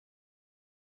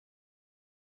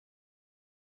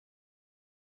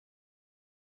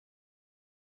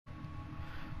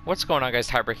What's going on, guys?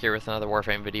 Hybrid here with another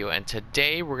Warframe video, and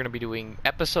today we're going to be doing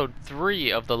episode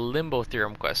 3 of the Limbo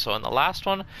Theorem quest. So in the last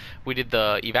one, we did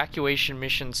the evacuation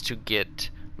missions to get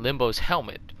Limbo's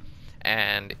helmet,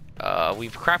 and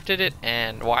we've crafted it,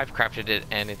 and well, I've crafted it,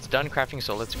 and it's done crafting,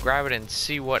 so let's grab it and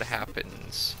see what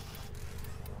happens.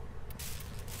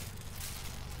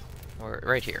 We're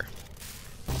right here.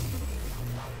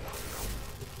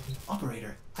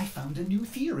 Operator, I found a new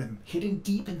theorem hidden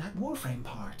deep in that Warframe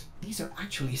part. These are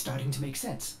actually starting to make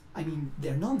sense. I mean,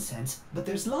 they're nonsense, but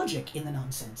there's logic in the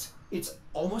nonsense. It's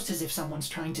almost as if someone's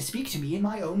trying to speak to me in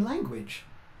my own language.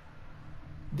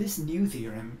 This new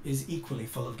theorem is equally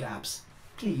full of gaps.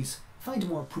 Please, find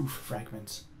more proof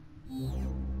fragments.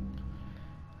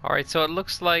 Alright, so it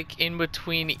looks like in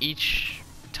between each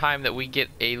time that we get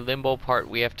a Limbo part,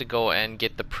 we have to go and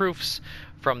get the proofs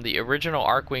from the original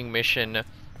Archwing mission.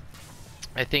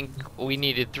 I think we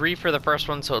needed 3 for the first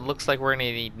one, so it looks like we're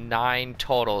gonna need 9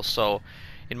 total. So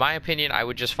in my opinion, I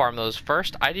would just farm those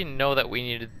first. I didn't know that we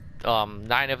needed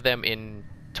 9 of them in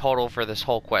total for this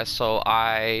whole quest, so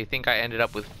I think I ended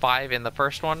up with 5 in the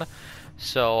first one.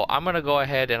 So I'm gonna go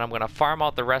ahead and I'm gonna farm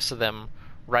out the rest of them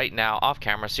right now off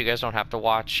camera, so you guys don't have to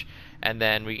watch, and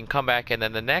then we can come back, and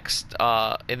then the next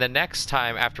in the next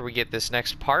time after we get this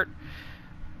next part,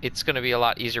 it's going to be a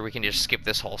lot easier. We can just skip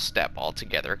this whole step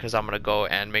altogether, because I'm going to go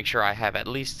and make sure I have at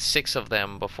least 6 of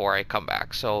them before I come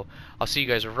back. So I'll see you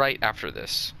guys right after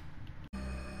this.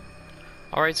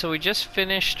 Alright, so we just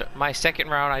finished my second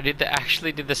round. I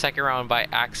actually did the second round by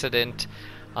accident.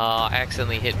 I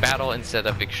accidentally hit battle instead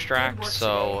of extract,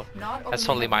 so that's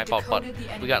totally my fault. But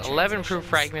we got 11 proof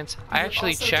fragments. I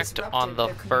actually checked on the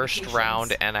first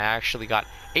round and I actually got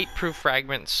 8 proof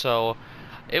fragments, so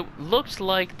it looked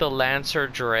like the Lancer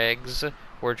dregs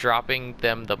were dropping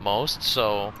them the most.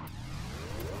 So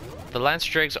the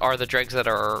Lancer dregs are the dregs that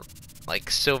are like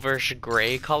silverish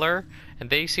gray color, and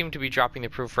they seem to be dropping the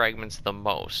proof fragments the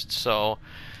most. So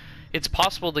it's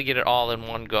possible to get it all in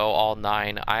one go, all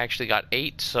 9. I actually got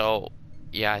 8, so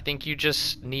yeah, I think you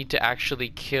just need to actually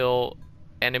kill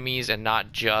enemies and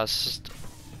not just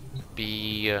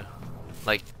be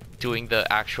like doing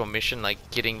the actual mission, like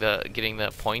getting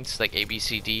the points like A, B,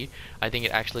 C, D. I think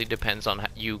it actually depends on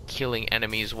you killing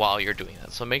enemies while you're doing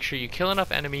that. So make sure you kill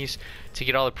enough enemies to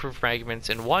get all the proof fragments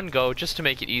in one go, just to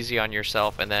make it easy on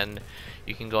yourself, and then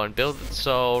you can go and build it.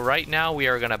 So right now we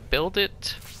are gonna build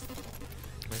it.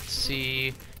 Let's see,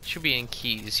 it should be in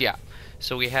keys, yeah.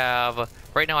 So we have,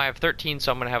 right now I have 13,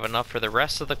 so I'm going to have enough for the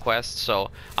rest of the quest. So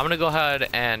I'm going to go ahead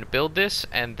and build this,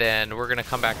 and then we're going to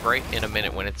come back right in a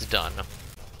minute when it's done.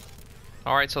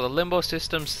 Alright, so the Limbo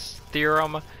Systems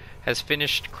Theorem has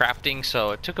finished crafting,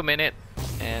 so it took a minute,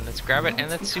 and let's grab it and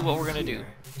let's see what we're going to do.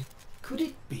 Could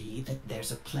it be that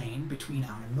there's a plane between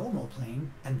our normal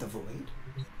plane and the void?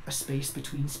 A space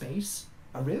between space?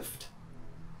 A rift?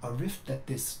 A rift that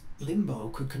this Limbo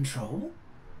could control?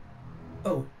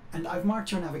 Oh, and I've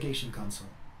marked your navigation console.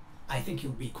 I think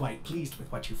you'll be quite pleased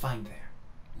with what you find there.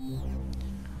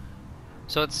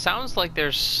 So it sounds like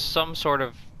there's some sort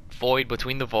of void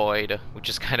between the void, which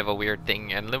is kind of a weird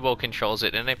thing, and Limbo controls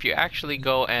it. And if you actually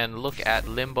go and look at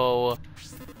Limbo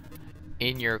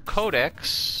in your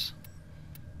codex,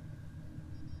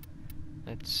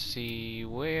 let's see,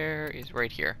 where is,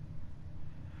 right here.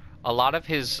 A lot of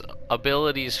his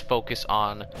abilities focus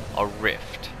on a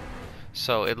rift.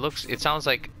 So it sounds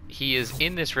like he is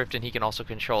in this rift and he can also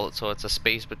control it. So it's a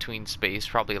space between space,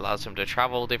 probably allows him to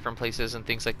travel different places and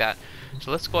things like that. So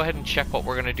let's go ahead and check what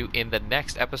we're going to do in the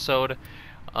next episode.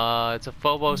 It's a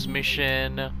Phobos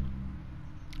mission,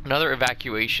 another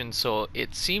evacuation. So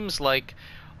it seems like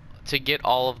to get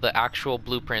all of the actual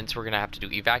blueprints, we're going to have to do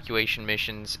evacuation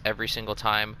missions every single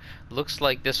time. Looks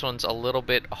like this one's a little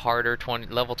bit harder,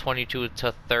 level 22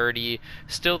 to 30,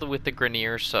 still with the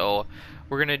Grenier, so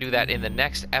we're going to do that in the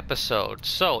next episode.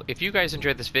 So if you guys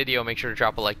enjoyed this video, make sure to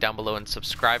drop a like down below and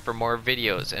subscribe for more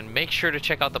videos. And make sure to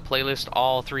check out the playlist.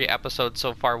 All 3 episodes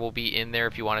so far will be in there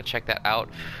if you want to check that out.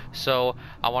 So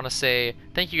I want to say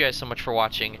thank you guys so much for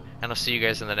watching, and I'll see you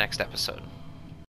guys in the next episode.